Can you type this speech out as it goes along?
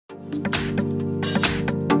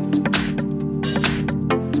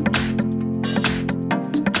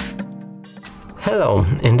Hello,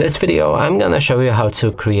 in this video I'm gonna show you how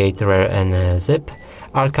to create RAR and zip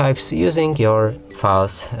archives using your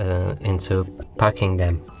files into packing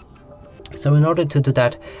them. So in order to do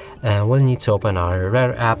that, we'll need to open our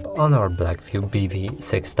RAR app on our Blackview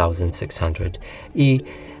BV6600E.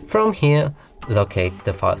 From here, locate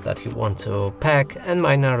the files that you want to pack, and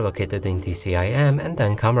mine are located in DCIM and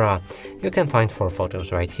then camera. You can find 4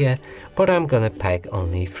 photos right here, but I'm gonna pack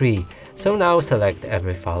only 3. So now select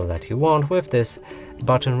every file that you want with this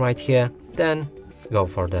button right here, then go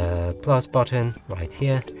for the plus button right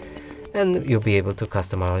here, and you'll be able to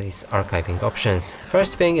customize archiving options.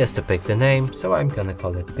 First thing is to pick the name, so I'm gonna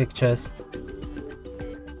call it pictures.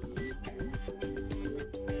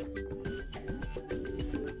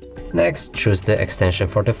 Next, choose the extension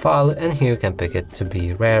for the file, and here you can pick it to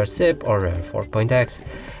be RAR zip or RAR 4.x.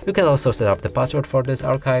 You can also set up the password for this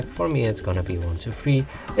archive. For me it's gonna be 123.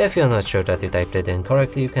 If you're not sure that you typed it in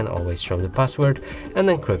correctly, you can always show the password and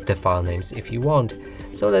encrypt the file names if you want.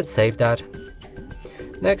 So let's save that.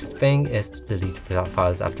 Next thing is to delete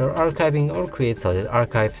files after archiving or create solid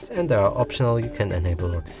archives, and they are optional. You can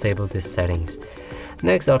enable or disable these settings.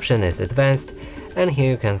 Next option is advanced, and here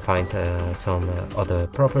you can find some other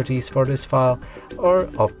properties for this file, or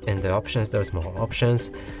in the options there's more options.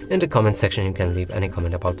 In the comment section you can leave any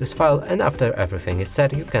comment about this file, and after everything is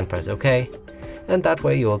set you can press OK, and that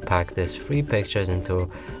way you will pack these 3 pictures into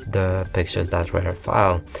the pictures.rar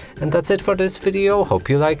file. And that's it for this video. Hope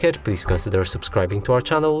you like it. Please consider subscribing to our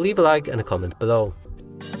channel, leave a like and a comment below.